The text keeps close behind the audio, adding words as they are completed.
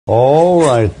All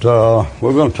right,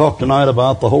 we're going to talk tonight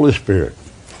about the Holy Spirit.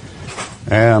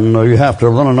 And you have to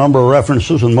run a number of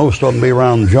references, and most of them be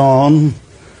around John,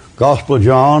 Gospel of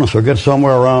John, so get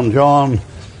somewhere around John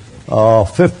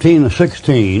 15 and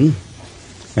 16,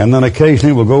 and then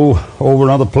occasionally we'll go over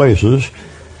in other places,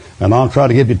 and I'll try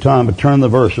to give you time to turn the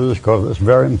verses, because it's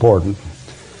very important.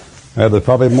 There's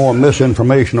probably more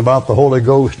misinformation about the Holy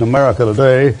Ghost in America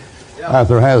today, as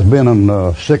there has been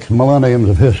in 6 millenniums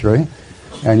of history.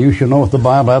 And you should know what the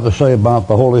Bible has to say about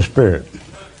the Holy Spirit.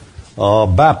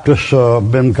 Baptists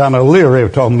have been kind of leery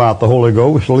of talking about the Holy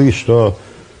Ghost, at least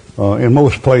in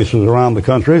most places around the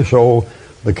country. So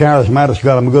the Charismatics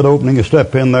got them a good opening to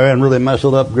step in there and really mess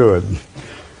it up good.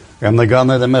 And they got in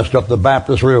there, they messed up the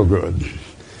Baptists real good.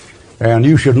 And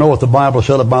you should know what the Bible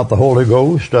said about the Holy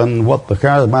Ghost, and what the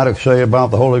Charismatics say about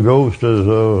the Holy Ghost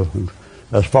is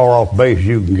as far off base as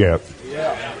you can get.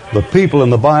 The people in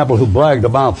the Bible who bragged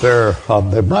about their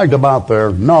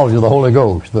knowledge of the Holy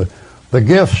Ghost. The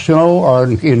gifts, are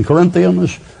in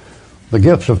Corinthians, the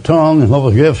gifts of tongue and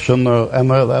those gifts, and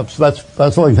that's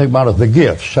the only thing about it. The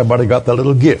gifts. Everybody got that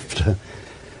little gift.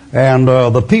 And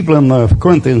the people in the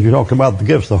Corinthians, you talked about the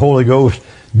gifts, the Holy Ghost,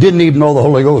 didn't even know the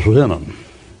Holy Ghost was in them.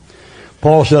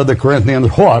 Paul said to the Corinthians,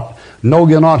 "What? Know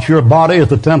ye not your body is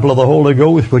the temple of the Holy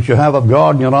Ghost, which you have of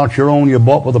God, and you're not your own, you're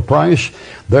bought with a price.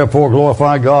 Therefore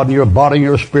glorify God in your body and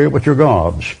your spirit, which are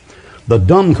God's." The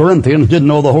dumb Corinthians didn't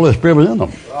know the Holy Spirit was in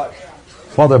them,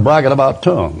 while they're bragging about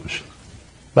tongues.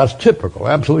 That's typical,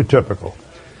 absolutely typical.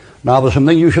 Now there's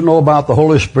something you should know about the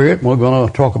Holy Spirit, and we're going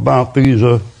to talk about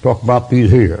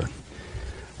these here.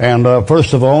 And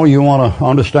first of all, you want to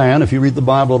understand, if you read the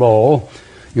Bible at all,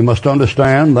 you must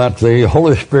understand that the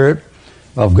Holy Spirit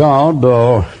of God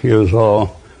is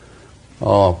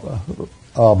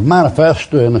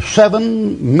manifest in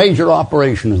 7 major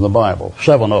operations in the Bible,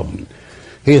 7 of them.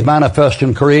 He is manifest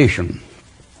in creation.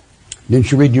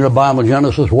 Didn't you read in your Bible,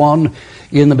 Genesis 1?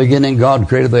 In the beginning God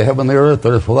created the heaven and the earth.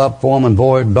 Earth without form and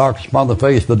void, darkness upon the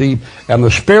face of the deep. And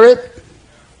the Spirit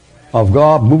of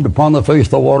God moved upon the face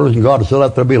of the waters, and God said,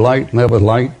 "Let there be light," and there was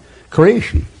light.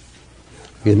 Creation.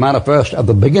 He's manifest at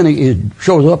the beginning. He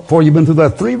shows up before you've been through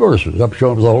that 3 verses. Up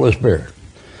shows the Holy Spirit.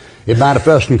 It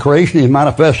manifests in creation. He's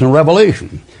manifest in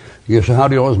Revelation. You say, how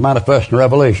do you know he's manifest in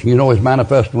Revelation? You know he's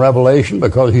manifest in Revelation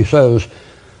because he says,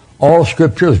 all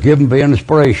Scripture is given by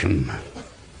inspiration.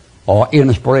 Or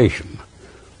inspiration.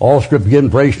 All Scripture is given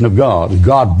inspiration of God.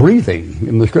 God breathing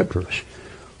in the Scriptures.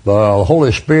 The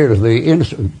Holy Spirit is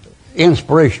the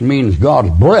inspiration, means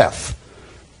God's breath.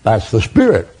 That's the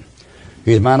Spirit.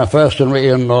 He's manifest in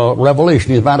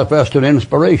Revelation. He's manifest in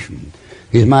inspiration.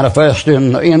 He's manifest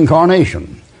in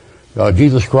incarnation.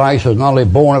 Jesus Christ is not only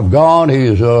born of God,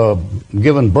 he's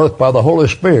given birth by the Holy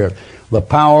Spirit. The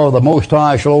power of the Most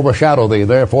High shall overshadow thee.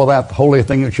 Therefore that holy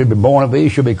thing that should be born of thee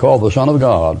should be called the Son of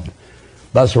God.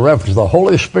 That's a reference to the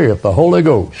Holy Spirit, the Holy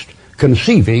Ghost,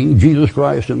 conceiving Jesus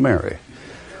Christ and Mary.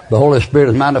 The Holy Spirit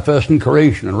is manifest in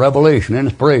creation and revelation,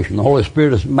 inspiration. The Holy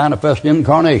Spirit is manifest in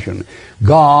incarnation.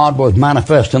 God was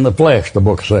manifest in the flesh, the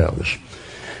book says.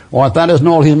 Well, if that isn't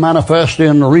all, he's manifest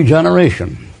in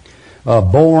regeneration.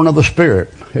 Born of the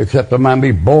Spirit. Except a man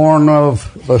be born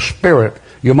of the Spirit,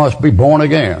 you must be born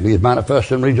again. He's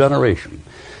manifest in regeneration.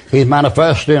 He's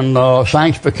manifest in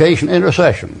sanctification,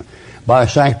 intercession. By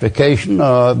sanctification,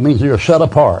 it means you're set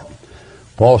apart.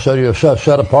 Paul said you're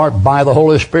set apart by the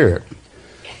Holy Spirit.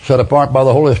 Set apart by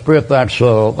the Holy Spirit, that's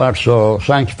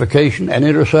sanctification and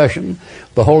intercession.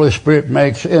 The Holy Spirit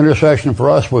makes intercession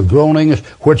for us with groanings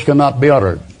which cannot be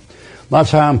uttered. That's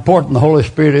how important the Holy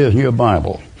Spirit is in your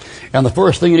Bible. And the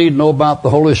first thing you need to know about the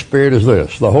Holy Spirit is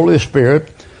this. The Holy Spirit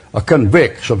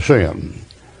convicts of sin.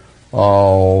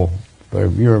 Your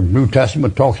New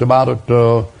Testament talks about it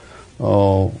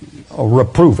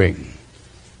reproving,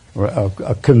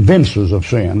 convinces of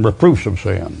sin, reproofs of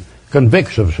sin,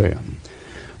 convicts of sin.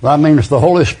 That means the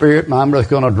Holy Spirit, and I'm just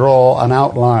going to draw an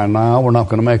outline now. We're not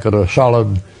going to make it a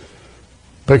solid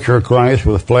picture of Christ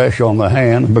with flesh on the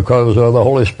hand, because the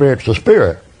Holy Spirit's the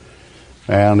Spirit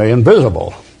and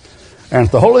invisible. And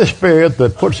it's the Holy Spirit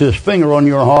that puts his finger on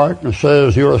your heart and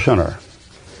says you're a sinner.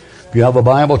 If you have a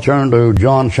Bible, turn to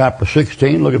John chapter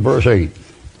 16, look at verse 8.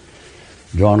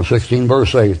 John 16,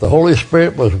 verse 8. The Holy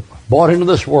Spirit was brought into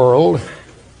this world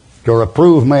to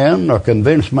reprove men or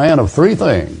convince man of 3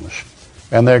 things.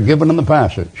 And they're given in the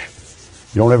passage.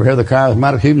 You don't ever hear the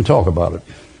Charismatics even talk about it.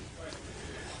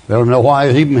 They don't know why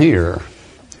it's even here.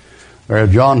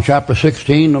 There's John chapter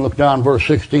 16, and look down verse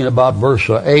 16, about verse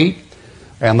 8.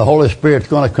 And the Holy Spirit's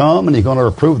going to come, and he's going to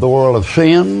reprove the world of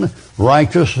sin,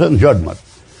 righteousness, and judgment.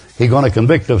 He's going to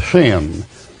convict of sin.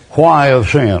 Why of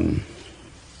sin?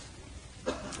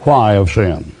 Why of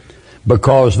sin?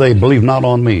 Because they believe not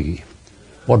on me.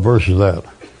 What verse is that?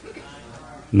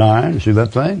 9. See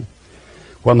that thing?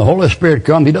 When the Holy Spirit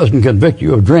comes, He doesn't convict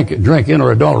you of drinking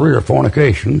or adultery or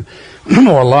fornication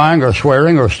or lying or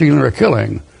swearing or stealing or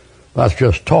killing. That's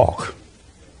just talk.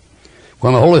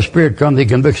 When the Holy Spirit comes, He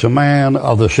convicts a man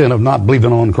of the sin of not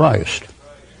believing on Christ.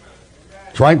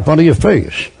 It's right in front of your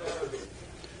face.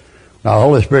 Now, the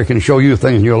Holy Spirit can show you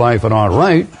things in your life that aren't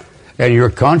right, and your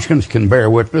conscience can bear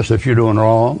witness that you're doing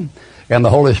wrong, and the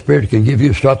Holy Spirit can give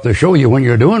you stuff to show you when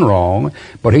you're doing wrong,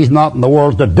 but He's not in the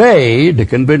world today to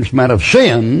convince men of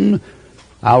sin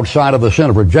outside of the sin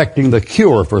of rejecting the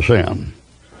cure for sin.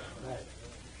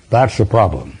 That's the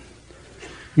problem.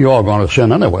 You're all going to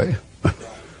sin anyway.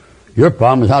 Your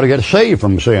problem is how to get saved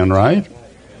from sin, right?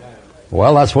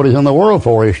 Well, that's what He's in the world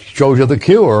for. He shows you the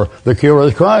cure. The cure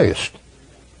is Christ.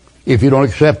 If you don't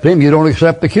accept Him, you don't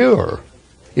accept the cure.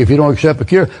 If you don't accept the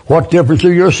cure, what difference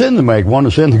do your sin to make? One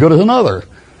sin's as good as another.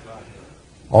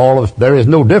 There is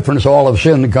no difference. All of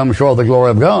sin that comes short of the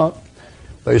glory of God.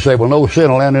 They say, well, no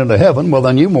sin will enter into heaven. Well,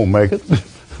 then you won't make it.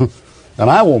 And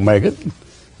I won't make it.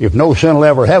 If no sin will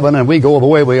ever heaven and we go the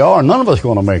way we are, none of us are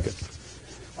going to make it.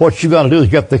 What you got to do is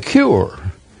get the cure.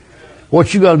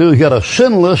 What you got to do is get a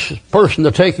sinless person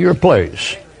to take your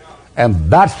place.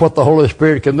 And that's what the Holy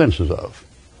Spirit convinces of.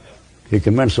 He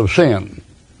convinces of sin.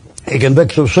 He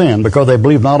convicts of sin because they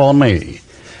believe not on me.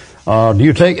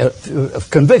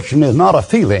 Conviction is not a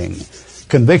feeling.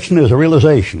 Conviction is a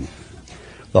realization.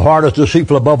 The heart is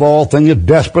deceitful above all things, is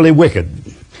desperately wicked.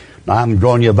 Now, I'm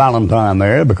drawing you a Valentine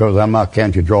there because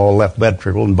can't you draw a left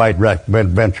ventricle and right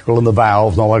ventricle and the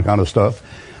valves and all that kind of stuff.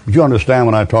 But you understand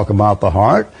when I talk about the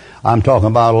heart, I'm talking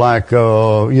about like,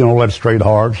 let's trade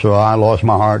hearts. So I lost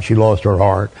my heart, she lost her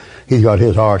heart. He's got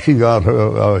his heart, she got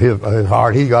his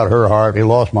heart, he got her heart, he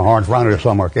lost my heart, it's around here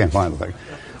somewhere, can't find the thing.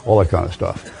 All that kind of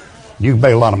stuff. You've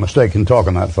made a lot of mistakes in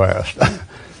talking that fast.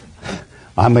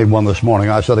 I made one this morning.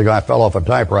 I said a guy fell off a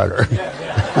typewriter.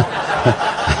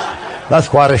 That's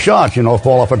quite a shot,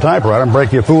 fall off a typewriter and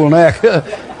break your fool neck. Been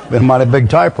a mighty big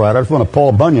typewriter. It's one of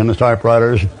Paul Bunyan's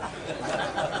typewriters.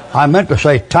 I meant to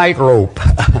say tightrope.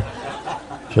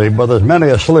 See, but there's many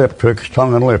a slip twixt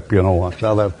tongue and lip, That's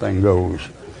how that thing goes.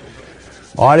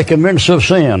 All right, convinced of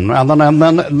sin. And then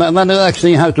the next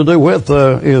thing you have to do with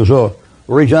is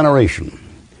regeneration.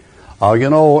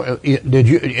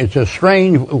 It's a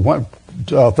strange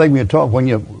thing when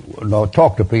you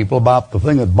talk to people about the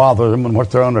thing that bothers them and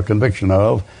what they're under conviction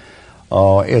of.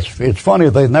 It's funny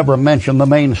they never mention the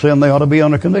main sin they ought to be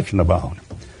under conviction about.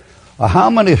 How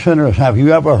many sinners have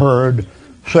you ever heard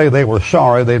say they were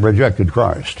sorry they rejected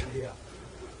Christ?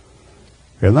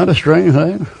 Isn't that a strange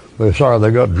thing? They're sorry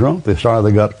they got drunk. They're sorry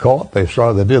they got caught. They're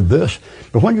sorry they did this.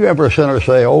 But when you ever a sinner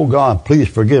say, oh God, please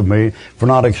forgive me for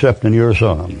not accepting your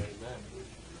Son.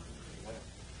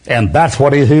 And that's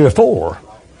what He's here for.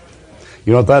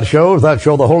 You know what that shows? That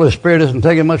shows the Holy Spirit isn't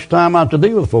taking much time out to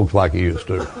deal with folks like He used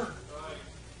to.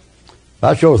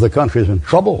 That shows the country's in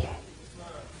trouble.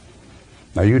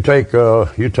 Now you take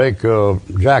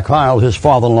Jack Hyles, his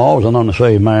father-in-law was an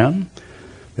unsaved man.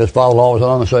 His father-in-law was an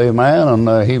unsaved man, and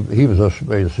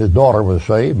his daughter was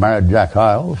saved, married Jack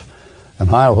Hyles, and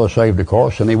Hyles was saved, of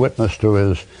course, and he witnessed to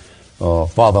his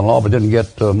father-in-law, but didn't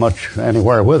get much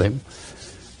anywhere with him.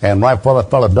 And right before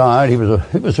that fellow died, he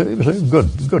was a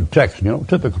good Texan,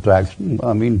 typical Texan.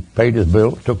 I mean, paid his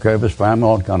bills, took care of his family,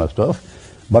 all that kind of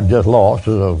stuff, but just lost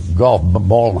as a golf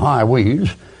ball in high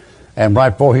weeds. And right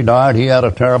before he died, he had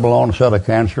a terrible onset of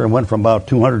cancer and went from about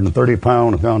 230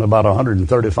 pounds down to about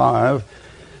 135.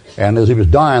 And as he was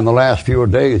dying the last few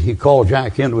days, he called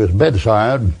Jack into his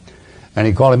bedside, and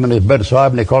he called him in his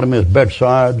bedside,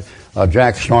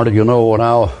 Jack snorted,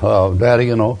 Daddy,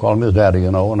 called him his daddy,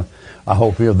 and I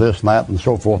hope you're this and that and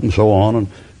so forth and so on,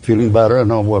 and feeling better,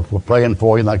 and we're praying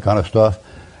for you and that kind of stuff.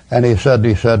 And he said,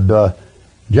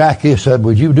 Jack, he said,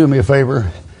 would you do me a favor?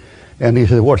 And he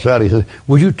said, what's that? He said,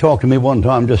 would you talk to me one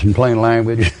time just in plain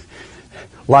language,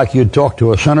 like you'd talk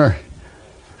to a sinner?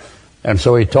 And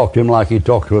so he talked to him like he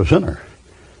talked to a sinner.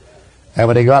 And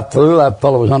when he got through, that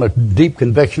fellow was under deep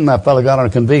conviction. That fellow got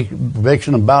under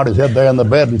conviction and bowed his head there in the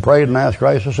bed and prayed and asked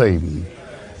Christ to save him.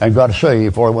 And got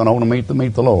saved before he went home to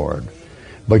meet the Lord.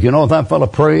 But that fellow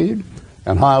prayed,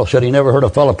 and Hyles said he never heard a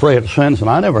fellow pray it since, and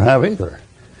I never have either.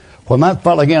 When that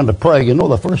fellow began to pray,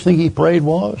 the first thing he prayed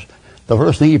was? The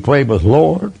first thing he prayed was,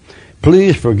 Lord,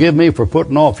 please forgive me for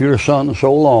putting off your Son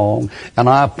so long, and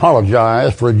I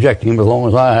apologize for rejecting him as long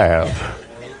as I have.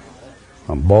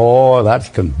 And boy, that's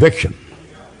conviction.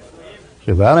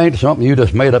 See, that ain't something you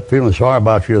just made up feeling sorry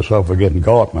about yourself for getting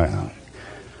caught, man.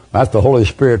 That's the Holy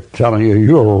Spirit telling you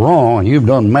you're wrong and you've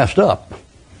done messed up.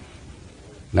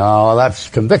 No, that's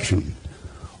conviction.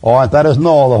 All right, that isn't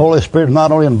all. The Holy Spirit is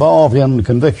not only involved in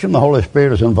conviction, the Holy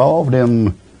Spirit is involved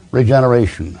in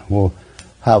regeneration. We'll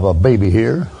have a baby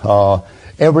here.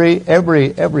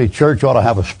 Every church ought to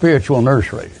have a spiritual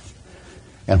nursery.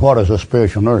 And what is a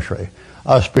spiritual nursery?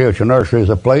 A spiritual nursery is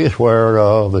a place where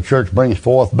the church brings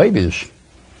forth babies.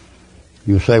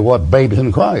 You say, what? Babes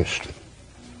in Christ.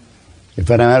 If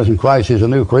any man is in Christ, he is a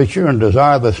new creature, and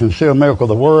desire the sincere miracle of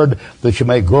the word, that you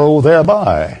may grow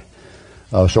thereby.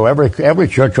 So every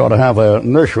church ought to have a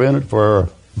nursery in it for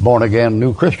born-again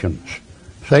new Christians,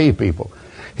 saved people.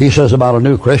 He says about a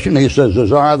new Christian, he says,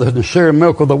 desire the sincere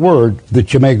milk of the word,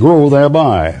 that you may grow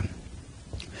thereby.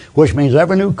 Which means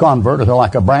every new convert is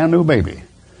like a brand new baby.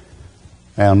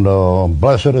 And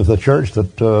blessed is the church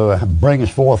that brings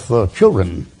forth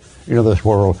children into this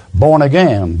world, born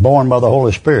again, born by the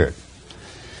Holy Spirit.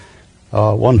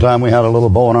 One time we had a little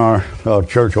boy in our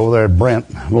church over there at Brent,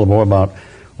 a little boy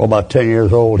about 10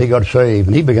 years old. He got saved,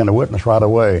 and he began to witness right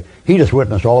away. He just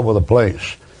witnessed all over the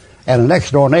place. And the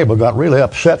next door neighbor got really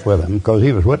upset with him because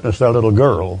he was witnessing that little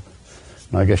girl.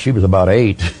 And I guess she was about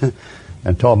 8,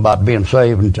 and talking about being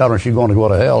saved and telling her she's going to go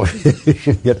to hell. She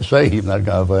should get saved, that kind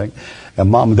of thing.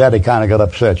 And Mom and Daddy kind of got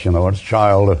upset, you know. It's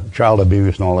child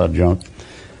abuse and all that junk.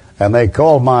 And they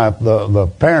called the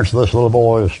parents of this little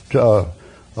boy's,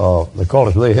 they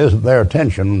called their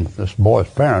attention, this boy's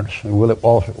parents, who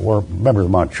also were members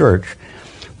of my church.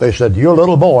 They said, your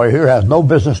little boy here has no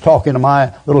business talking to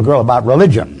my little girl about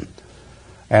religion.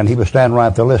 And he was standing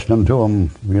right there listening to him,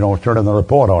 you know, turning the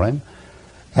report on him.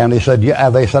 And he said, yeah,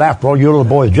 they said, after all, your little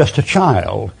boy is just a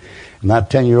child. And that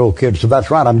 10-year-old kid said,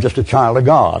 that's right, I'm just a child of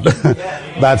God.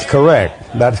 That's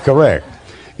correct. That's correct.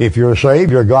 If you're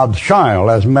saved, you're God's child.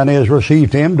 As many as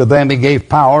received him, to them he gave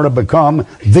power to become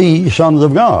the sons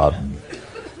of God.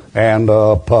 And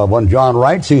when John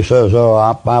writes, he says,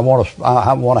 I want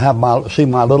to see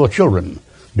my little children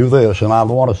do this, and I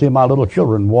want to see my little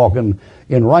children walk in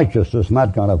righteousness and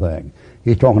that kind of thing.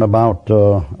 He's talking about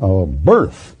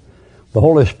birth. The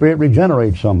Holy Spirit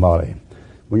regenerates somebody.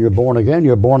 When you're born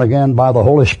again by the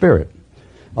Holy Spirit.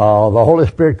 The Holy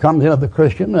Spirit comes into the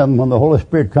Christian, and when the Holy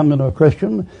Spirit comes into a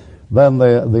Christian, then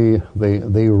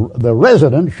the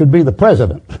resident should be the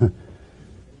president.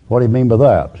 What do you mean by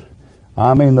that?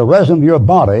 I mean, the resident of your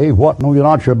body, what know you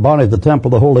not your body, the temple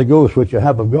of the Holy Ghost, which you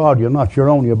have of God, you're not your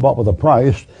own, you're bought with a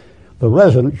price. The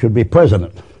resident should be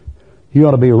president. He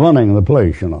ought to be running the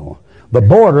place, you know. The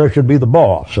boarder should be the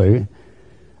boss, see?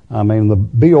 I mean, the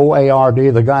B-O-A-R-D,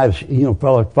 the guys, you know,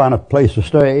 fellow find a place to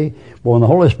stay. But when the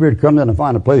Holy Spirit comes in and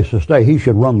find a place to stay, he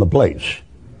should run the place.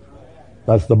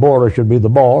 That's the boarder should be the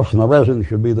boss, and the resident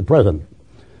should be the president.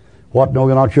 What know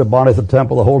you not your body is the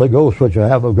temple of the Holy Ghost, which you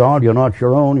have of God, you're not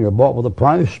your own, you're bought with a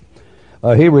price.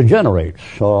 He regenerates.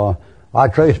 I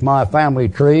trace my family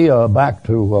tree back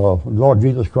to Lord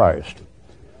Jesus Christ.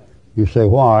 You say,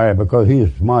 why? Because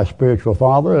he's my spiritual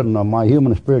father, and my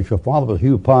human spiritual father was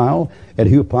Hugh Pyle, and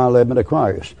Hugh Pyle led me to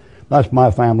Christ. That's my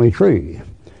family tree.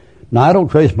 Now, I don't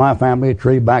trace my family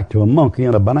tree back to a monkey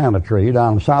and a banana tree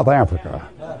down in South Africa.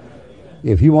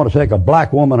 If you want to take a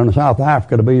black woman in South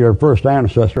Africa to be your first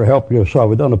ancestor, help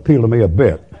yourself. It doesn't appeal to me a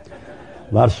bit.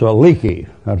 That's leaky.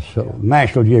 That's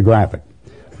National Geographic.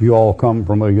 You all come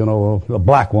from a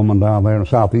black woman down there in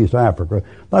Southeast Africa.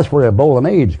 That's where Ebola and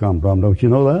AIDS come from. Don't you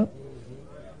know that?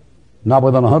 Not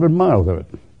within 100 miles of it.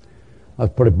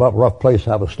 That's a pretty rough place to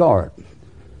have a start.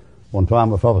 One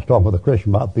time a fellow was talking with a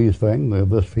Christian about these things.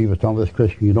 He was telling this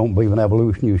Christian, you don't believe in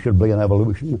evolution, you should believe in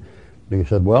evolution. And he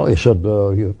said, where'd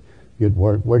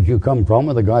you come from?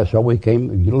 And the guy said, we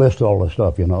came, you listed all this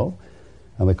stuff, you know.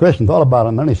 And the Christian thought about it,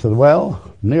 and then he said, well,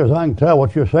 near as I can tell,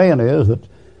 what you're saying is that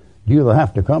you either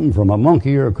have to come from a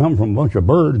monkey or come from a bunch of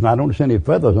birds, and I don't see any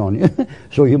feathers on you,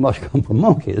 so you must come from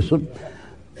monkeys.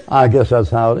 I guess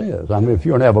that's how it is. I mean, if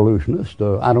you're an evolutionist,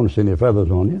 I don't see any feathers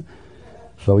on you,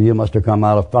 so you must have come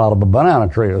out of a banana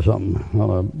tree or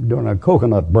something during a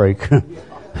coconut break.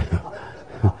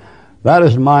 That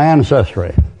is my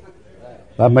ancestry.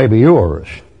 That may be yours.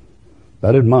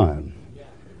 That is mine.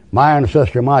 My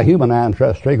ancestry, my human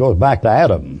ancestry, goes back to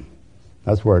Adam.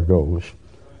 That's where it goes.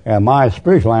 And my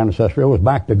spiritual ancestry was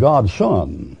back to God's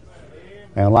Son.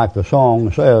 And like the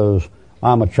song says,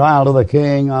 I'm a child of the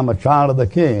King, I'm a child of the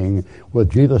King,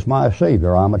 with Jesus my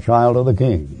Savior, I'm a child of the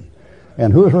King.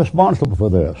 And who's responsible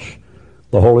for this?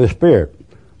 The Holy Spirit.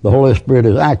 The Holy Spirit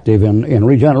is active in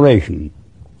regeneration.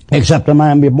 Except a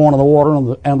man be born of the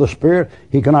water and the Spirit,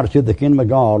 he cannot see the kingdom of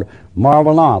God.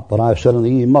 Marvel not that I said unto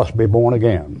thee, ye must be born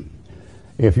again.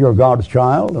 If you're God's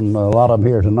child, and a lot of them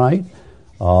here tonight,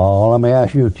 let me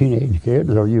ask you teenage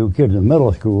kids, or you kids in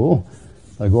middle school,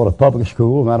 that go to public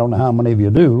school, and I don't know how many of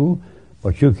you do,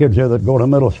 but you kids here that go to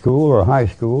middle school or high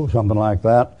school, something like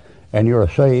that, and you're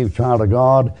a saved child of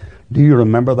God, do you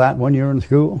remember that when you're in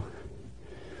school?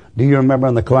 Do you remember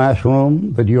in the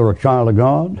classroom that you're a child of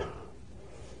God?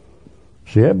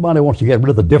 See, everybody wants to get rid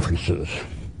of the differences,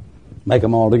 make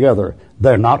them all together.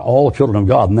 They're not all children of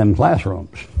God in them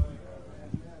classrooms.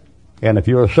 And if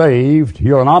you're saved,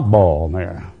 you're an oddball in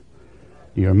there.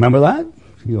 Do you remember that?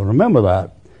 You'll remember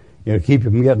that. It'll keep you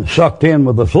from getting sucked in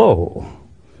with the flow.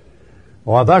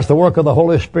 Well, that's the work of the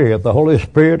Holy Spirit. The Holy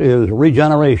Spirit is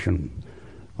regeneration.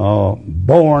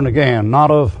 Born again,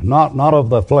 not of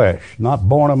the flesh, not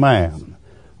born of man,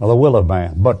 or the will of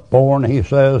man, but born, he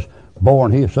says,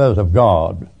 of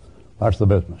God. That's the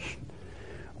business.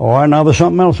 All right, now there's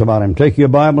something else about him. Take your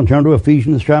Bible and turn to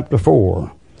Ephesians chapter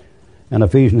 4. In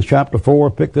Ephesians chapter 4,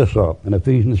 pick this up. In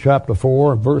Ephesians chapter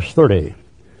 4, verse 30.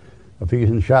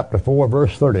 Ephesians chapter 4,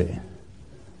 verse 30.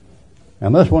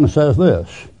 And this one says this.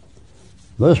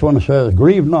 This one says,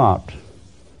 grieve not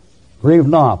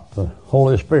the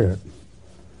Holy Spirit,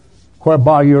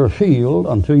 whereby you're sealed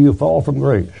until you fall from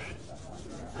grace.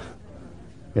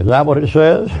 Is that what it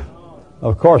says?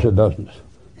 Of course it doesn't.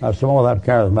 That's some of that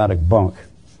charismatic bunk.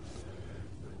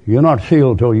 You're not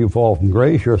sealed till you fall from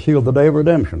grace. You're sealed the day of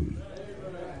redemption.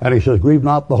 And he says, grieve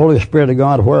not the Holy Spirit of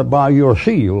God, whereby you're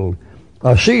sealed.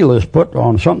 A seal is put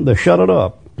on something to shut it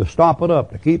up, to stop it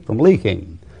up, to keep from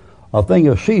leaking. A thing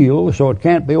is sealed so it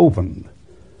can't be opened.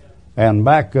 And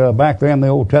back there in the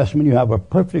Old Testament, you have a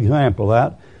perfect example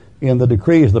of that in the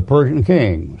decrees of the Persian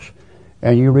kings.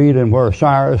 And you read in where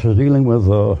Cyrus is dealing with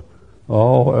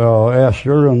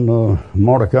Esther and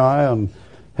Mordecai and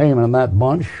Haman and that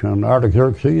bunch, and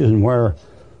Artaxerxes, and where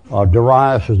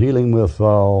Darius is dealing with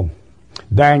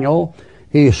Daniel.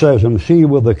 He says, and see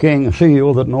with the king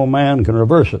seal that no man can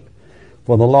reverse it.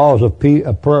 For the laws of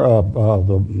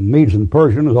the Medes and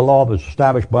Persians, the law that's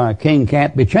established by a king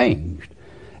can't be changed.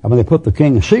 And when they put the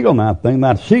king's seal on that thing,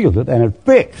 that seals it, and it's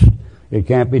fixed. It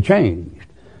can't be changed.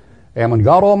 And when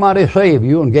God Almighty saved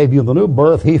you and gave you the new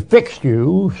birth, he fixed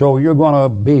you, so you're going to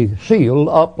be sealed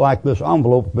up like this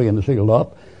envelope being sealed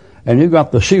up, and you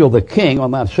got the seal of the king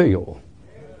on that seal.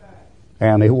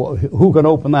 And who can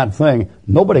open that thing?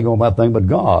 Nobody can open that thing but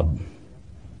God.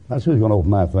 That's who's going to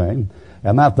open that thing.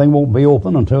 And that thing won't be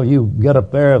open until you get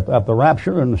up there at the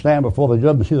rapture and stand before the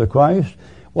judgment seat of Christ.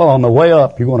 Well, on the way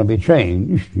up, you're going to be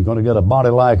changed. You're going to get a body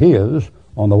like his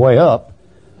on the way up.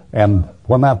 And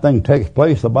when that thing takes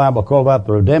place, the Bible calls that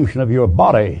the redemption of your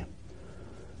body.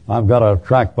 I've got a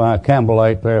tract by a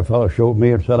Campbellite there, a fellow showed me.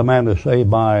 It said a man is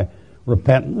saved by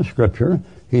repentance, Scripture.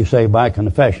 He's saved by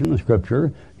confession,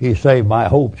 Scripture. He's saved by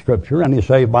hope, Scripture. And he's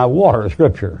saved by water,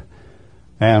 Scripture.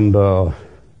 And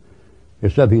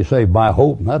it said he's saved by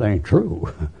hope, and that ain't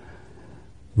true.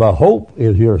 The hope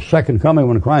is your second coming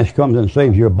when Christ comes and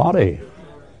saves your body.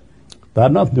 That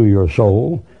had nothing to do with your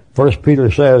soul. 1 Peter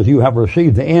says you have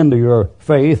received the end of your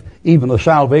faith, even the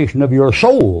salvation of your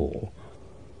soul.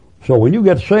 So when you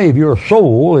get saved, your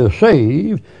soul is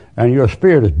saved, and your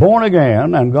spirit is born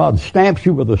again, and God stamps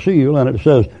you with a seal, and it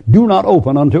says, do not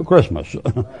open until Christmas.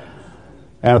 And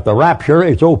at the rapture,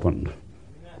 it's opened.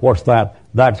 What's that?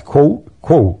 That's, quote,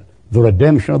 the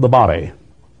redemption of the body.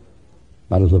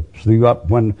 That is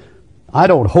when I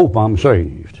don't hope I'm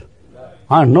saved.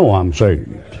 I know I'm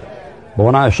saved. But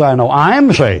when I say I know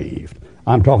I'm saved,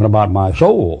 I'm talking about my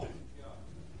soul.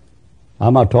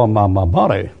 I'm not talking about my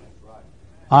body.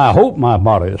 I hope my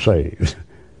body is saved.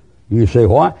 You say,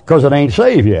 why? Because it ain't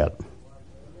saved yet.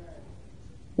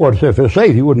 Well, if it's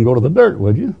saved, you wouldn't go to the dirt,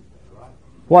 would you?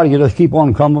 Why do you just keep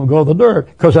on coming and go to the dirt?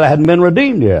 Because it hadn't been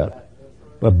redeemed yet.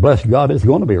 But bless God, it's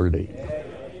going to be redeemed.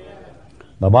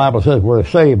 The Bible says we're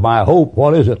saved by hope.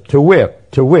 What is it? To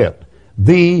wit,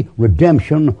 the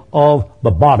redemption of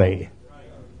the body.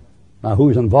 Now,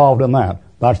 who's involved in that?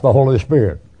 That's the Holy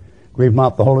Spirit. Grieve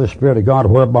not the Holy Spirit of God,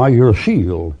 whereby you're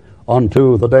sealed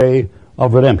unto the day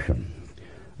of redemption.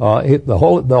 The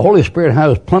Holy Spirit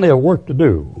has plenty of work to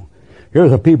do.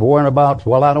 Here's the people worrying about,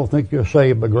 well, I don't think you're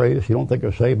saved by grace. You don't think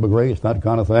you're saved by grace, that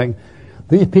kind of thing.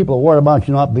 These people worry about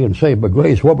you not being saved by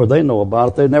grace. What would they know about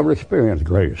it? They never experienced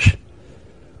grace.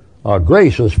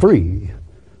 Grace is free.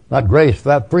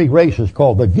 That free grace is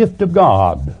called the gift of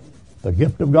God. The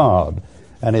gift of God.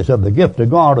 And he said the gift of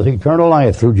God is eternal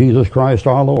life through Jesus Christ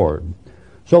our Lord.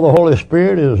 So the Holy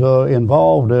Spirit is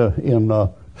involved in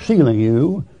sealing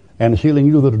you and sealing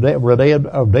you the day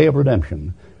of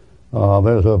redemption.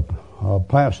 There's a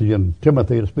passage in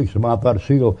Timothy that speaks about that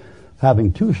seal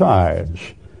having two sides.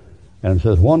 And it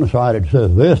says one side it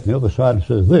says this, and the other side it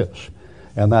says this.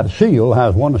 And that seal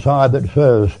has one side that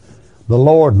says, The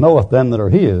Lord knoweth them that are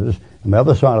his. And the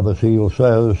other side of the seal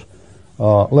says,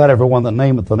 let everyone that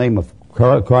nameth the name of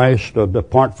Christ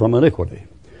depart from iniquity.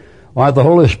 All right, the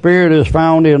Holy Spirit is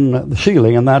found in the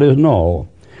sealing, and that is no.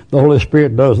 The Holy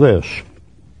Spirit does this.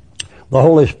 The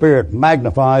Holy Spirit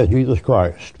magnifies Jesus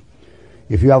Christ.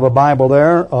 If you have a Bible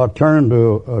there, turn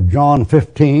to John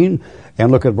 15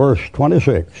 and look at verse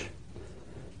 26.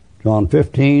 John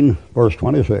 15, verse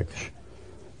 26.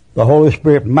 The Holy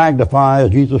Spirit magnifies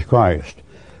Jesus Christ.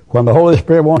 When the Holy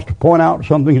Spirit wants to point out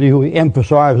something to you, he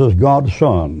emphasizes God's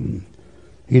Son.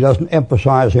 He doesn't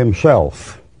emphasize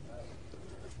himself.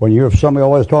 When you have somebody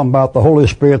always talking about the Holy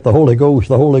Spirit, the Holy Ghost,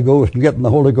 and getting the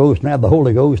Holy Ghost, and have the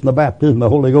Holy Ghost, and the baptism of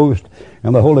the Holy Ghost,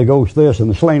 and the Holy Ghost this, and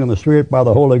the slain in the Spirit by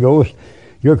the Holy Ghost,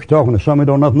 you're talking to somebody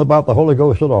who don't know nothing about the Holy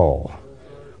Ghost at all.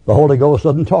 The Holy Ghost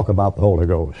doesn't talk about the Holy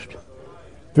Ghost.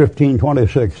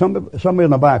 15:26. Somebody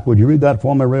in the back, would you read that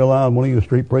for me real loud? One of you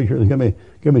street preachers, give me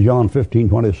John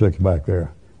 15:26 back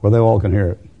there, where they all can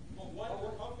hear it.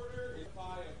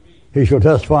 He shall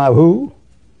testify of who?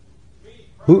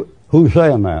 Who's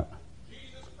saying that?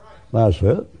 Jesus Christ. That's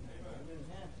it.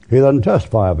 He doesn't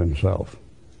testify of himself.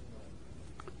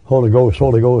 Holy Ghost,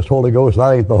 Holy Ghost, Holy Ghost,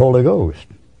 that ain't the Holy Ghost.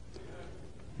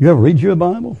 You ever read your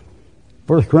Bible?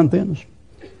 1 Corinthians?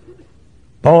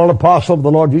 Paul, apostle of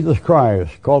the Lord Jesus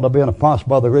Christ, called to be an apostle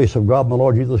by the grace of God and the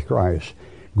Lord Jesus Christ.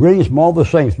 Greetings from all the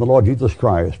saints in the Lord Jesus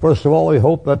Christ. First of all, we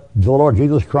hope that the Lord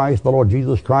Jesus Christ, the Lord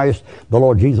Jesus Christ, the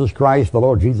Lord Jesus Christ, the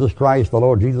Lord Jesus Christ, the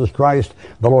Lord Jesus Christ,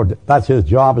 the Lord, that's his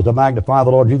job, is to magnify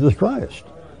the Lord Jesus Christ.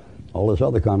 All this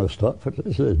other kind of stuff,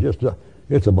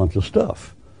 it's a bunch of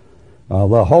stuff.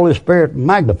 The Holy Spirit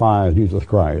magnifies Jesus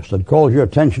Christ and calls your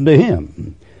attention to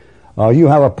him. You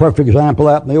have a perfect example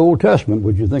of that in the Old Testament,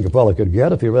 which you think a fellow could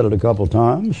get if you read it a couple of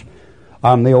times.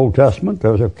 In the Old Testament,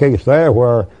 there's a case there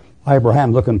where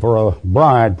Abraham's looking for a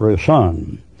bride for his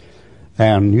son.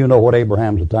 And you know what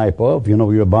Abraham's a type of. You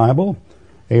know your Bible.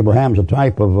 Abraham's a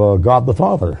type of God the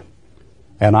Father.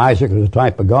 And Isaac is a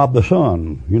type of God the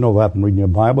Son. You know that from reading your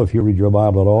Bible, if you read your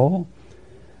Bible at all.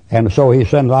 And so he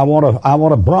says, I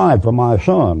want a bride for my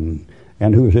son.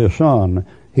 And who's his son?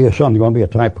 His son's going to be a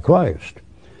type of Christ.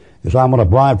 He says, I want a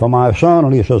bride for my son.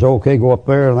 And he says, okay, go up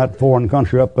there in that foreign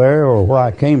country up there, or where I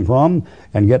came from,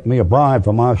 and get me a bride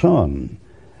for my son.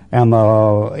 And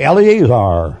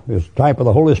Eleazar is the type of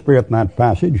the Holy Spirit in that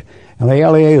passage. And the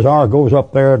Eleazar goes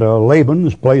up there to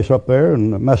Laban's place up there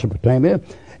in Mesopotamia.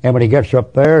 And when he gets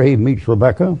up there, he meets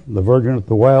Rebekah, the virgin at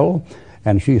the well.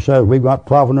 And she says, we've got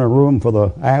provident room for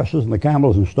the asses and the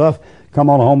camels and stuff. Come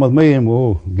on home with me and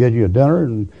we'll get you a dinner.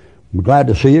 And we're glad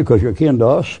to see you because you're kin to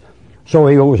us. So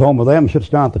he goes home with them, sits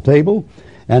down at the table.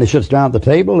 And he sits down at the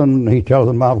table and he tells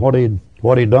them about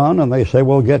what he'd done. And they say,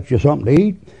 we'll get you something to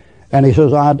eat. And he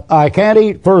says, I can't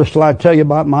eat first till I tell you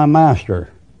about my master.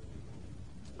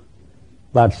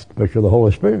 That's the picture of the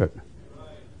Holy Spirit.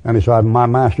 And he said, my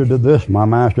master did this, my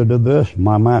master did this.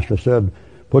 My master said,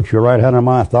 put your right hand on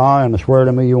my thigh and swear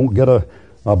to me you won't get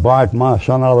a bride for my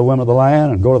son out of the women of the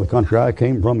land, and go to the country I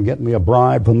came from and get me a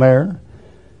bride from there.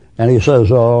 And he says,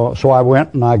 so I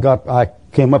went and I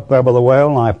came up there by the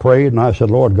well and I prayed and I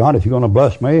said, Lord God, if you're going to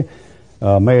bless me,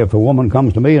 may if a woman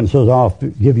comes to me and says, I'll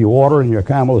give you water and your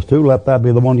camels too, let that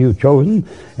be the one you've chosen.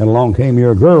 And along came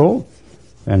your girl.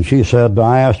 And she said,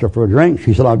 I asked her for a drink.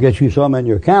 She said, I'll get you some and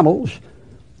your camels.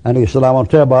 And he said, I want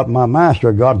to tell you about my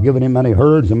master. God had given him many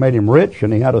herds and made him rich.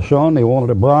 And he had a son. He wanted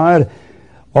a bride.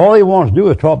 All he wants to do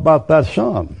is talk about that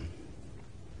son.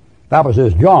 That was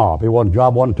his job. His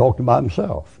job wasn't talking about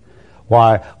himself.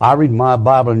 Why, I read my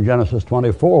Bible in Genesis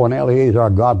 24 when Eleazar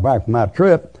got back from that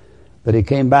trip, that he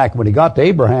came back when he got to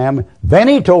Abraham. Then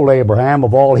he told Abraham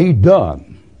of all he'd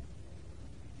done.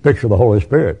 Picture of the Holy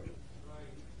Spirit.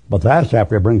 But that's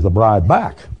after he brings the bride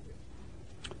back.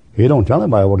 He don't tell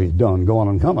anybody what he's done, going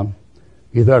and coming.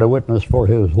 He's there to witness for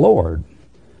his Lord.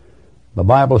 The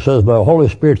Bible says the Holy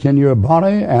Spirit's in your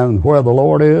body, and where the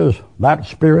Lord is, that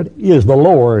Spirit is the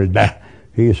Lord,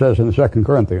 he says in 2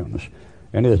 Corinthians.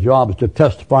 And his job is to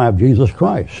testify of Jesus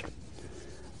Christ.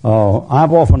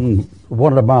 I've often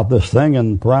wondered about this thing,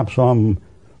 and perhaps I'm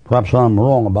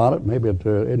wrong about it. Maybe it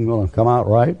isn't going to come out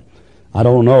right. I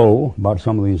don't know about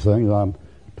some of these things I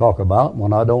talk about.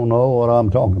 When I don't know what I'm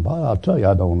talking about, I'll tell you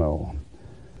I don't know.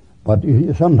 But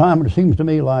sometimes it seems to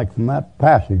me like from that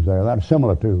passage there, that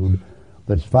similitude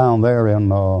that's found there in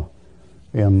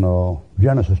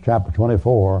Genesis chapter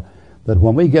 24, that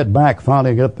when we get back,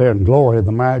 finally get up there in glory of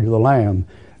the marriage of the Lamb,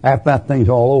 after that thing's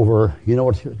all over, you know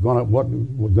what's going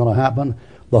to happen?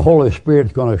 The Holy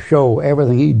Spirit's going to show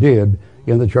everything he did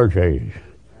in the church age,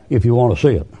 if you want to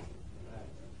see it.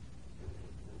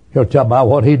 He'll tell about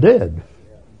what he did.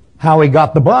 how he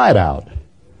got the bride out.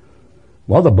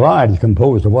 Well, the bride is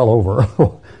composed of well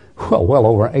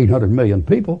over 800 million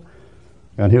people,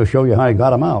 and he'll show you how he got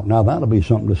them out. Now that'll be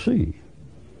something to see.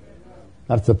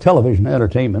 That's the television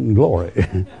entertainment and glory.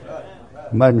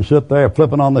 Imagine sit there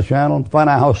flipping on the channel and find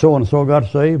out how so-and-so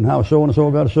got saved and how so-and-so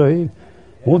got saved.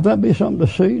 Won't that be something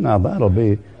to see? Now that'll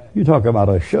be, you talk about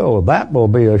a show, that will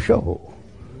be a show.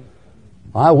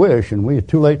 I wish, and we're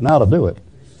too late now to do it,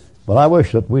 but I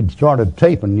wish that we'd started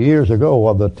taping years ago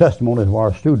of the testimonies of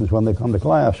our students when they come to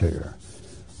class here.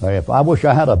 I wish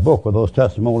I had a book with those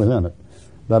testimonies in it.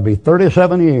 That'd be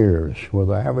 37 years with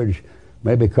the average,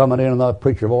 maybe coming in that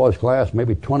preacher voice class,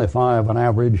 maybe 25 on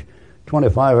average,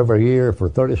 25 every year for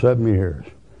 37 years.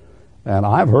 And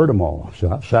I've heard them all.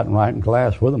 So I've sat right in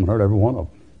class with them and heard every one of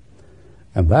them.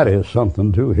 And that is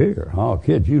something to hear. I'll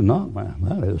kid you not, man.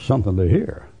 That is something to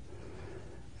hear.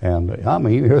 And I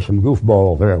mean, you hear some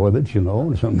goofballs there with it, you know,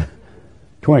 and some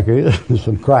Twinkies and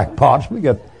some crackpots. We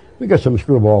get some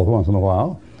screwballs once in a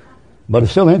while. But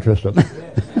it's still interesting.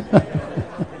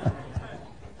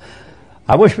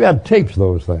 I wish we had tapes of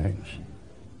those things.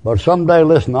 But someday,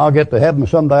 listen, I'll get to heaven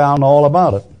someday, I'll know all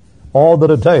about it. All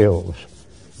the details.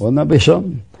 Wouldn't that be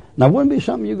something? Now, wouldn't it be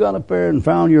something you got up there and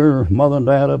found your mother and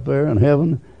dad up there in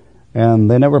heaven, and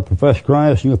they never professed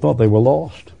Christ, and you thought they were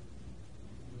lost?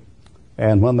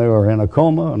 And when they were in a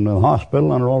coma and in the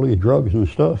hospital under all these drugs and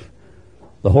stuff,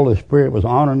 the Holy Spirit was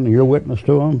honoring your witness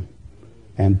to them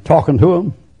and talking to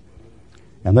them,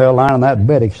 and they're lying in that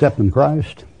bed accepting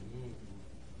Christ.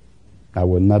 Now,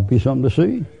 wouldn't that be something to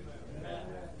see?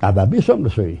 Now, that'd be something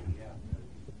to see.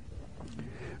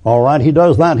 All right, he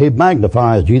does that. He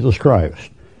magnifies Jesus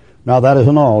Christ. Now, that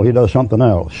isn't all. He does something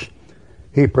else.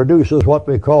 He produces what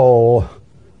we call,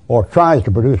 or tries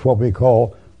to produce what we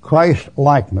call,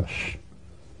 Christ-likeness.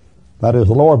 That is,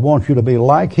 the Lord wants you to be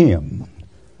like him.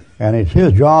 And it's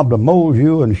his job to mold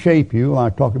you and shape you. I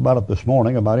talked about it this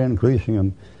morning, about increasing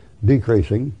and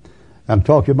decreasing. And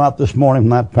talked about this morning from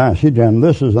that passage. And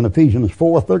this is in Ephesians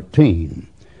 4:13.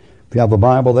 If you have a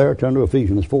Bible there, turn to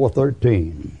Ephesians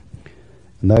 4:13.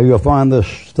 And there you'll find this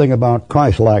thing about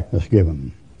Christ-likeness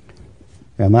given.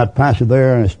 And that passage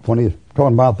there, when he's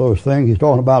talking about those things, he's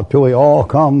talking about till we all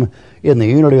come in the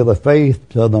unity of the faith,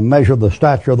 to the measure of the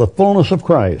stature of the fullness of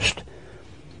Christ.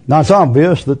 Now, it's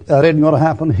obvious that that isn't going to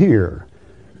happen here.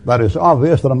 But it's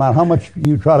obvious that no matter how much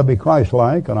you try to be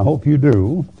Christ-like, and I hope you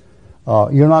do,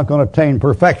 you're not going to attain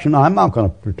perfection. I'm not going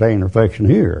to attain perfection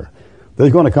here.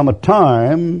 There's going to come a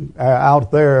time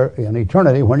out there in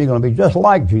eternity when you're going to be just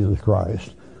like Jesus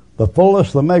Christ. The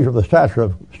fullest, the measure of the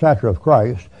stature of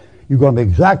Christ, you're going to be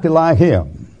exactly like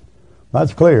him.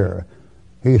 That's clear.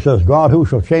 He says, God, who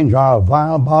shall change our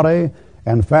vile body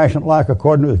and fashion it like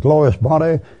according to his glorious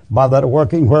body, by that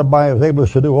working whereby he is able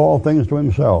to do all things to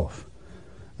himself.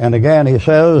 And again, he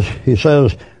says,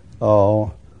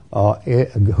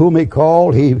 whom he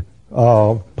called, he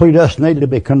predestinated to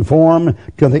be conformed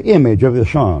to the image of his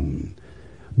Son.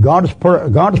 God's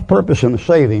purpose in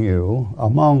saving you,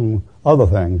 among other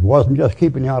things, wasn't just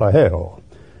keeping you out of hell.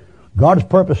 God's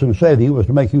purpose in saving you was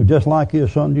to make you just like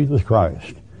his Son, Jesus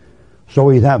Christ. So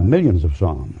he'd have millions of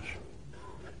sons.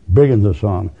 Billions of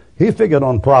sons. He figured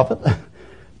on profit.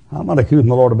 I'm not accusing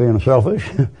the Lord of being selfish.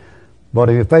 But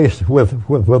if he faced with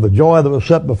the joy that was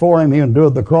set before him, he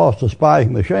endured the cross,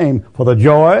 despising the shame for the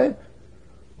joy.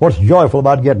 What's joyful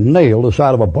about getting nailed to the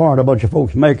side of a barn, a bunch of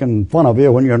folks making fun of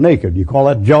you when you're naked? You call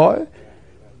that joy?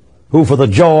 Who for the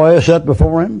joy set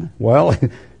before him? Well,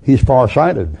 he's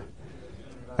farsighted.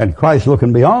 And Christ's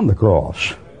looking beyond the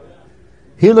cross.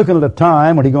 He's looking at a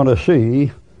time when he's going to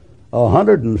see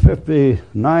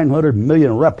 900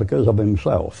 million replicas of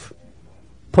himself.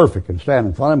 Perfect, and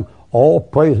standing in front of him, all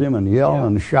praising him and yelling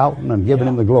and shouting and giving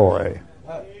him the glory.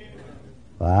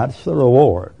 That's the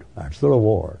reward. That's the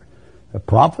reward. A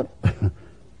profit,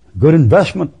 good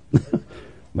investment,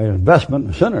 made an investment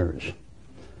in sinners.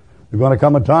 There's going to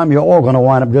come a time you're all going to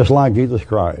wind up just like Jesus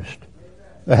Christ.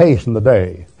 Hasten the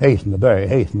day, hasten the day,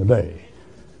 hasten the day.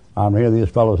 I'm hearing these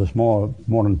fellows this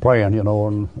morning praying, you know,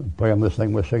 and praying this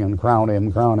thing we're singing, crown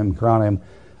him, crown him, crown him.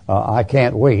 I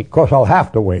can't wait. Of course, I'll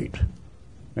have to wait.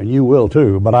 And you will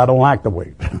too, but I don't like to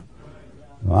wait.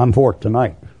 I'm for it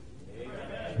tonight.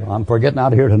 So I'm for getting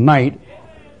out of here tonight.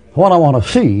 What I want to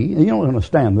see, and you don't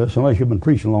understand this unless you've been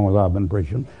preaching as long as I've been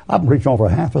preaching. I've been preaching over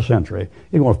half a century.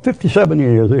 It's going 57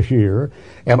 years this year,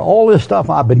 and all this stuff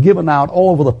I've been giving out all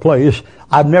over the place,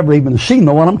 I've never even seen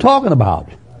the one I'm talking about.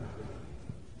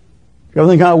 You ever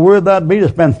think how weird that'd be to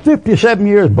spend 57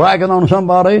 years bragging on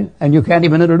somebody, and you can't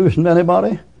even introduce them to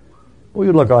anybody? Well,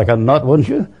 you'd look like a nut, wouldn't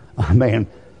you? I mean,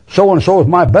 so-and-so is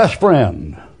my best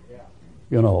friend.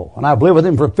 you know, and I've lived with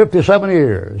him for 57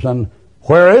 years, and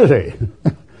where is he?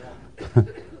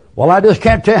 Well, I just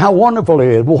can't tell you how wonderful he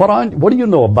is. Well, what do you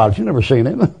know about it? You've never seen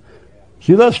him.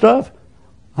 See that stuff?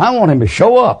 I want him to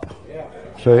show up.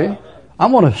 See? I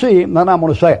want to see him, then I'm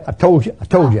going to say, I told you, I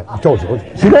told you, I told you.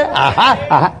 See that? Aha,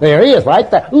 aha. There he is, right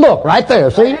there. Look, right there,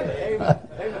 see?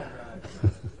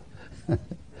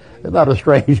 Isn't that a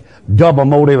strange double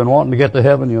motive in wanting to get to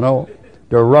heaven, you know,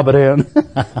 to rub it in?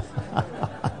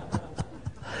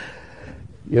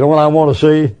 You know what I want to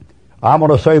see? I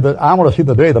want to see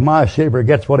the day that my Savior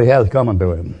gets what he has coming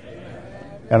to him.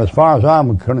 And as far as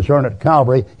I'm concerned at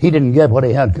Calvary, he didn't get what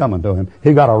he had coming to him.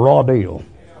 He got a raw deal.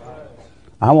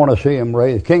 I want to see him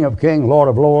raised King of Kings, Lord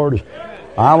of Lords.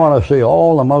 I want to see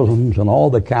all the Muslims and all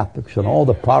the Catholics and all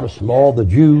the Protestants, all the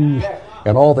Jews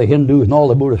and all the Hindus and all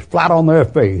the Buddhists flat on their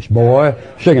face, boy,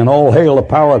 singing, all hail the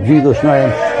power of Jesus' name.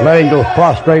 Let angels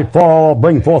prostrate fall,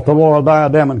 bring forth the royal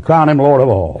diadem and crown him Lord of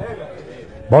all.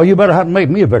 Boy, you better have to make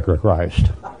me a vicar of Christ.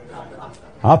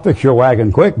 I'll fix your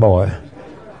wagon quick, boy.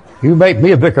 You make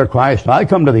me a vicar of Christ, I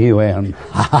come to the UN.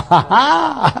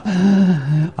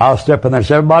 I'll step in there and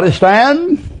say, everybody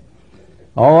stand.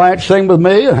 All right, sing with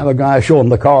me. Have a guy show them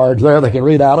the cards there. They can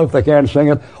read out if they can't sing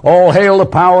it. All hail the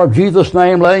power of Jesus'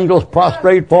 name. Let angels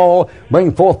prostrate fall.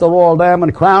 Bring forth the royal diadem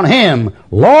and crown him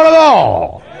Lord of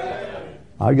all.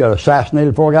 I got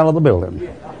assassinated before I got out of the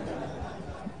building.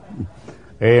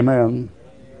 Amen.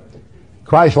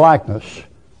 Christ likeness.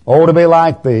 Oh, to be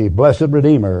like thee, blessed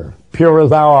Redeemer, pure as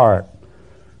thou art.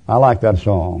 I like that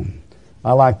song.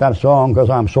 I like that song because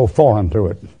I'm so foreign to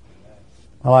it.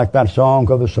 I like that song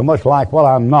because it's so much like what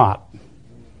I'm not,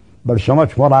 but it's so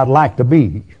much what I'd like to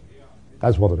be.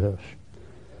 That's what it is.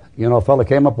 You know, a fellow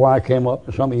came up where I came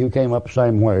up. Some of you came up the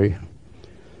same way.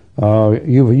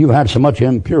 You've had so much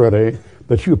impurity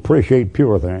that you appreciate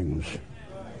pure things.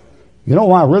 You know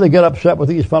why I really get upset with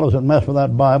these fellows that mess with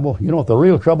that Bible? You know what the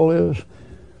real trouble is?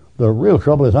 The real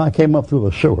trouble is I came up through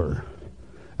the sewer,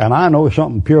 and I know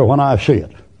something pure when I see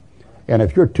it. And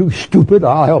if you're too stupid,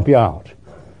 I'll help you out.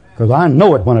 Because I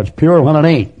know it when it's pure and when it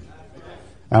ain't.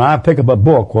 And I pick up a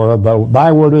book where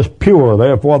thy word is pure,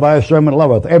 therefore thy servant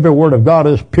loveth. Every word of God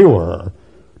is pure.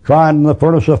 Tried in the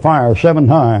furnace of fire 7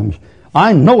 times.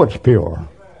 I know it's pure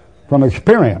from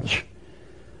experience.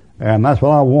 And that's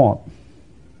what I want.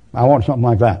 I want something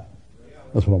like that.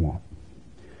 That's what I want.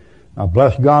 Now,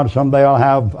 bless God, someday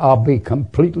I'll be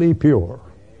completely pure.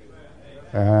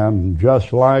 And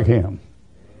just like him.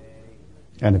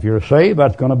 And if you're saved,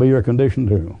 that's going to be your condition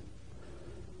too.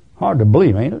 Hard to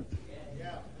believe, ain't it?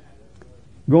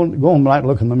 Go home tonight,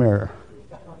 look in the mirror.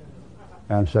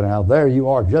 And say, now there you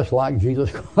are, just like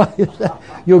Jesus Christ.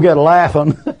 You'll get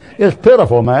laughing. It's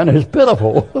pitiful, man. It's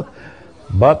pitiful.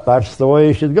 But that's the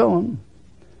way she's going.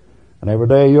 And every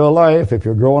day of your life, if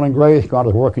you're growing in grace, God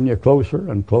is working you closer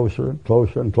and closer and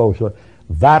closer and closer.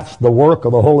 That's the work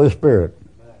of the Holy Spirit.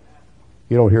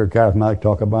 You don't hear charismatic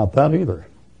talk about that either.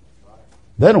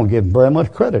 They don't give him very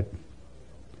much credit.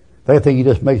 They think he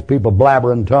just makes people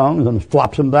blabber in tongues and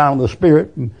flops them down in the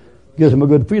Spirit and gives them a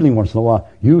good feeling once in a while.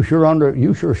 You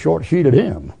sure short-sheeted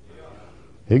him.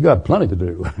 He got plenty to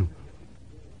do.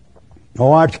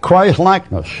 Oh, it's Christ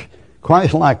likeness.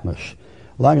 Christ likeness.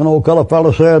 Like an old color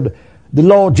fellow said, the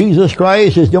Lord Jesus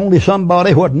Christ is the only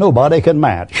somebody what nobody can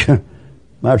match.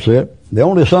 That's it. The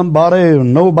only somebody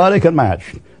nobody can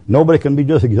match. Nobody can be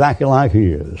just exactly like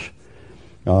he is.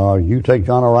 You take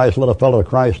John O. Rice, let a fellow to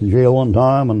Christ in jail one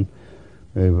time, and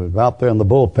he was out there in the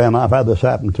bullpen. I've had this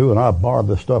happen too, and I borrowed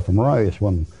this stuff from Rice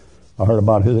when I heard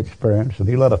about his experience. And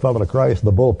he led a fellow to Christ in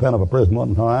the bullpen of a prison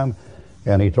one time,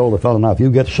 and he told the fellow, now if you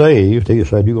get saved, he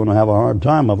said, you're going to have a hard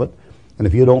time of it. And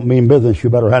if you don't mean business,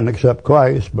 you better hadn't accept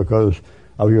Christ because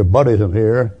of your buddies in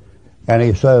here. And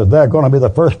he says, they're going to be the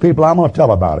first people I'm going to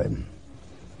tell about him.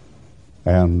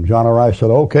 And John O. Rice said,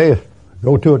 okay,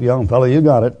 go to it, young fellow, you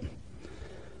got it.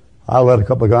 I led a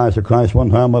couple of guys to Christ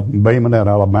one time up in Bay Minette,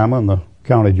 Alabama, in the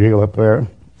county jail up there.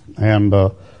 And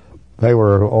they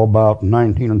were all about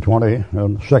 19 and 20,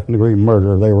 second-degree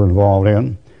murder they were involved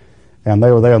in. And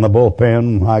they were there in the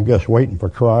bullpen, I guess, waiting for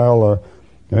trial. Or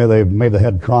they made the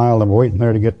head trial and were waiting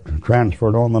there to get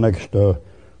transferred on the next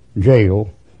jail.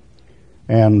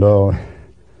 And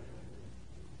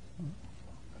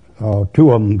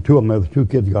two of them, the 2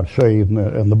 kids got saved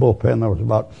in the bullpen. There was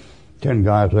about 10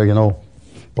 guys there, you know,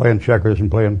 playing checkers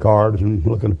and playing cards and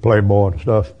looking at Playboy and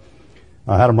stuff.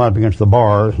 I had them right up against the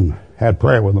bars and had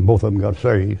prayer with them. Both of them got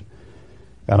saved.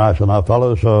 And I said, now,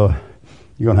 fellas, you're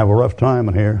going to have a rough time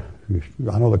in here.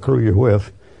 I know the crew you're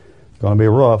with. It's going to be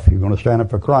rough. You're going to stand up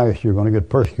for Christ. You're going to get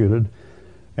persecuted.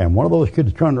 And one of those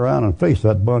kids turned around and faced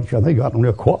that bunch, and they got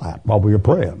real quiet while we were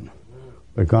praying.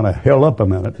 They kind of held up a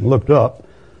minute and looked up,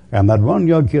 and that one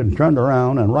young kid turned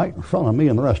around, and right in front of me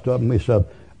and the rest of them, he said,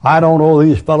 I don't owe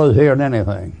these fellas here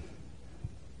anything.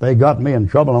 They got me in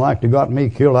trouble and like they got me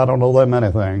killed. I don't owe them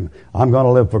anything. I'm going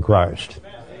to live for Christ.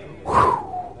 Whew.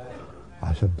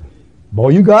 I said, boy,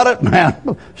 you got it,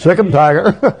 man. Sick 'em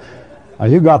tiger.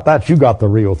 You got that. You got the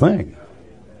real thing.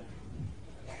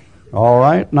 All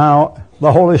right. Now,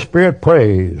 the Holy Spirit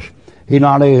prays. He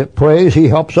not only prays, He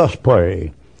helps us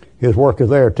pray. His work is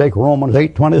there. Take Romans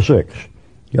 8:26.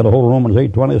 Get a hold of Romans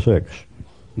 8:26.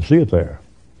 You see it there.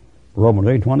 Romans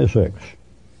 8:26.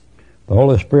 The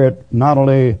Holy Spirit not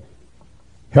only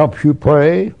helps you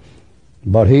pray,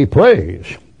 but He prays.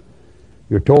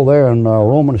 You're told there in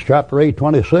Romans chapter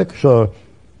 8:26,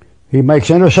 He makes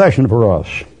intercession for us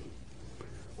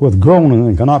with groaning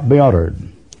that cannot be uttered.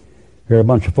 Hear a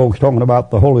bunch of folks talking about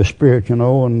the Holy Spirit,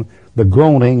 and the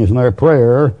groaning is in their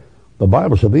prayer. The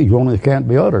Bible says these groanings can't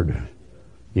be uttered.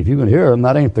 If you can hear them,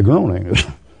 that ain't the groanings.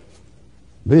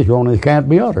 These groanings can't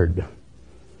be uttered.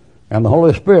 And the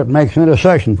Holy Spirit makes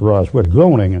intercession for us with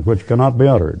groaning which cannot be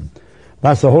uttered.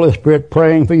 That's the Holy Spirit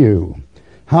praying for you.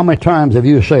 How many times have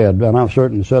you said, and I've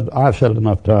said it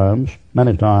enough times,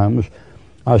 many times,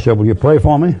 I said, will you pray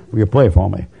for me? Will you pray for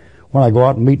me? When I go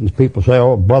out and meet and people say,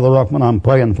 oh, Brother Ruckman, I'm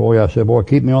praying for you. I say, boy,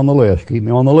 keep me on the list. Keep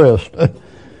me on the list. And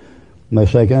they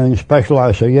say, anything special?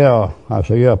 I say, yeah.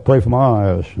 Pray for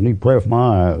my eyes. I need prayer for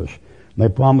my eyes. And they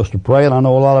promise to pray, and I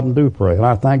know a lot of them do pray. And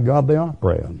I thank God they are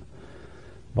praying.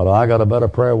 But I got a better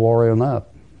prayer warrior than that.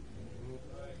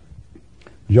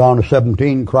 John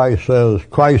 17, Christ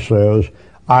says,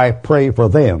 I pray for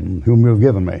them whom you've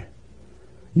given me.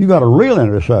 You got a real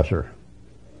intercessor.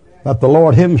 That the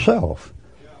Lord Himself.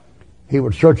 He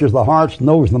which searches the hearts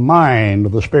knows the mind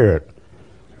of the Spirit.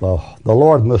 The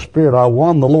Lord and the Spirit are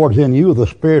one. The Lord's in you, the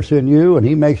Spirit's in you, and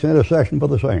He makes intercession for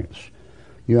the saints.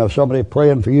 You have somebody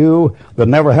praying for you that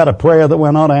never had a prayer that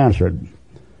went unanswered.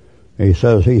 He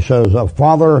says,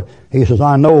 Father, He says,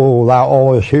 I know Thou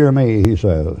always hear me, He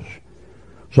says.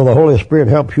 So the Holy Spirit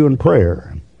helps you in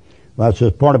prayer. That's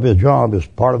just part of His job.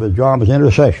 Part of His job is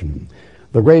intercession.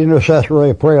 The great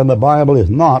intercessory prayer in the Bible is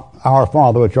not Our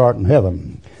Father which art in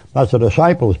heaven. That's a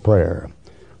disciple's prayer.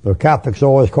 The Catholics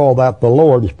always call that the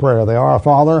Lord's Prayer. The Our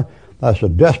Father, that's a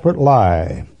desperate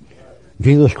lie.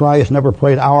 Jesus Christ never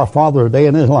prayed Our Father a day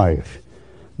in His life.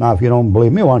 Now, if you don't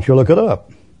believe me, why don't you look it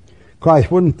up?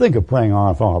 Christ wouldn't think of praying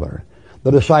Our Father.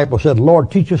 The disciple said,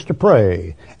 Lord, teach us to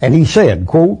pray. And He said,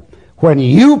 quote, when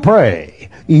you pray,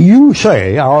 you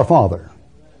say Our Father.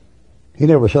 He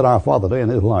never said Our Father a day in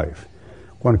His life.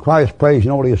 When Christ prays, you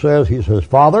know what He says? He says,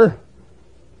 Father.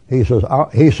 He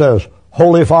says,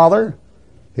 Holy Father.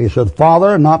 He said,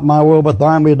 Father, not my will but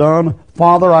thine be done.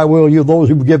 Father, I will you, those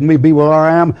who've given me, be where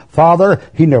I am. Father.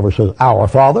 He never says, Our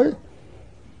Father.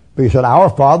 But He said, Our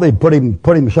Father. He put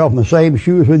Himself in the same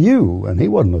shoes with you, and He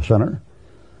wasn't a sinner.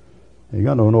 You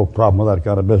got no problem with that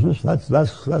kind of business. That's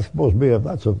supposed to be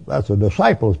that's a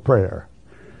disciple's prayer.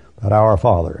 That Our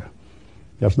Father.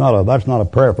 That's not a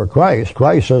prayer for Christ.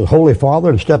 Christ says, Holy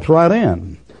Father, and steps right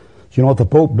in. So you know what the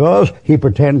Pope does? He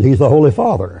pretends he's the Holy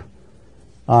Father.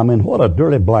 I mean, what a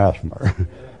dirty blasphemer.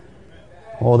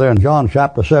 Oh, there in John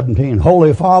chapter 17,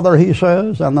 Holy Father, he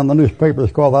says, and then the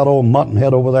newspapers call that old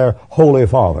muttonhead over there Holy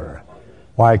Father.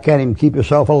 Why, he can't even keep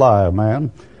himself alive,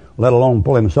 man, let alone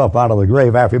pull himself out of the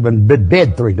grave after he'd been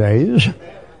dead 3 days.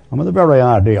 I mean, the very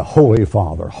idea, Holy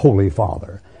Father, Holy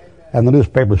Father. And the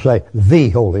newspapers say, the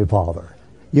Holy Father.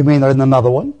 You mean there isn't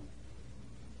another one?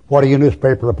 What are you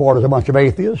newspaper reporters, a bunch of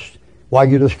atheists? Why,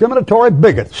 you discriminatory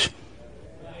bigots.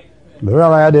 The very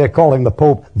idea of calling the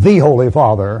Pope the Holy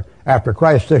Father after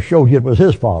Christ just showed you it was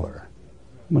His Father.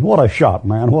 I mean, what a shot,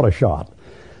 man, what a shot.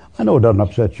 I know it doesn't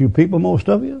upset you people, most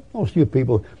of you. Most of you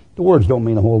people, the words don't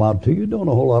mean a whole lot to you. Don't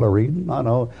a whole lot of reading. I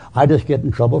know. I just get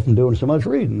in trouble from doing so much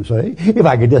reading, see. If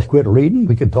I could just quit reading,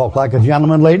 we could talk like a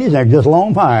gentleman, ladies, and just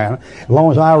long fine. As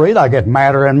long as I read, I get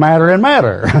madder and madder and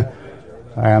madder.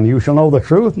 And you shall know the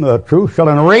truth, and the truth shall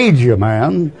enrage you,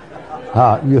 man.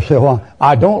 You say, well,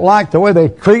 I don't like the way they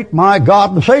treat my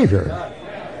God and Savior.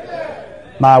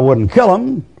 Now, I wouldn't kill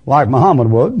them like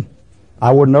Muhammad would.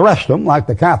 I wouldn't arrest them like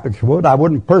the Catholics would. I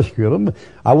wouldn't persecute them.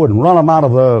 I wouldn't run them out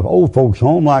of the old folks'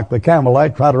 home like the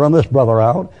Campbellites try to run this brother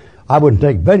out. I wouldn't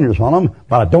take vengeance on them,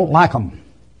 but I don't like them.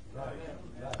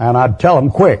 And I'd tell them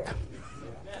quick.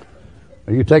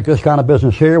 You take this kind of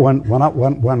business here.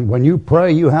 When you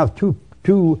pray, you have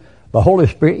the Holy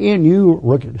Spirit in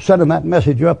you, sending that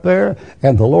message up there,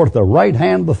 and the Lord at the right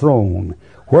hand of the throne.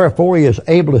 Wherefore He is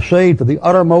able to save to the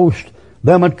uttermost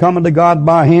them that come unto God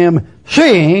by Him,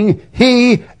 seeing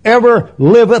He ever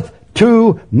liveth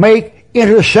to make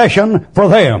intercession for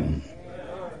them.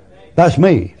 That's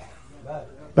me.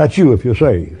 That's you if you're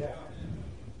saved.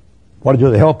 What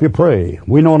does it help you pray?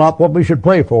 We know not what we should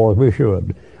pray for as we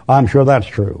should. I'm sure that's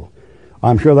true.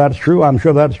 I'm sure that's true. I'm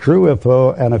sure that's true.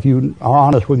 And if you are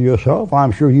honest with yourself,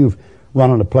 I'm sure you've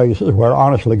run into places where,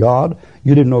 honestly, God,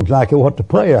 you didn't know exactly what to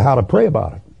pray or how to pray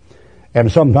about it.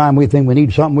 And sometimes we think we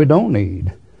need something we don't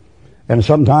need. And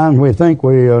sometimes we think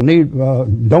we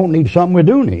don't need something we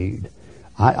do need.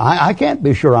 I can't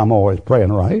be sure I'm always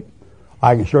praying right.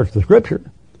 I can search the Scripture.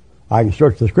 I can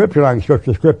search the Scripture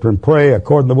and pray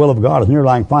according to the will of God as near as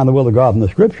I can find the will of God in the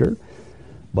Scripture.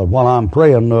 But while I'm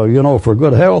praying, for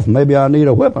good health, maybe I need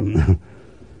a whipping.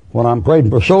 When I'm praying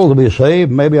for souls to be saved,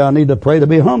 maybe I need to pray to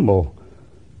be humble.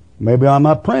 Maybe I'm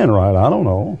not praying right. I don't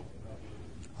know.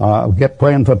 I get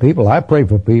praying for people. I pray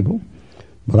for people.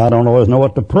 But I don't always know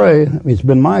what to pray. It's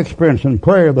been my experience in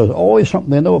prayer, there's always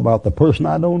something to know about the person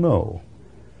I don't know.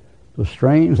 It's a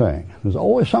strange thing. There's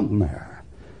always something there.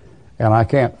 And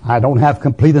I don't have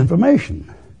complete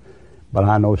information. But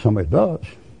I know somebody does.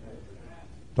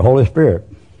 The Holy Spirit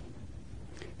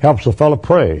helps a fellow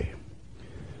pray.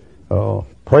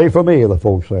 Pray for me, the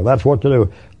folks say. That's what to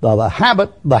do. The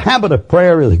habit of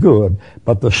prayer is good,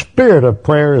 but the spirit of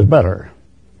prayer is better.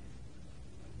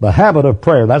 The habit of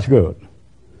prayer, that's good.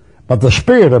 But the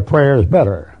spirit of prayer is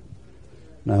better.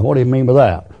 Now, what do you mean by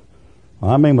that?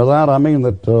 I mean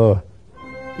that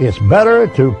it's better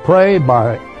to pray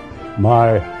by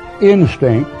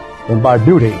instinct than by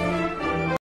duty.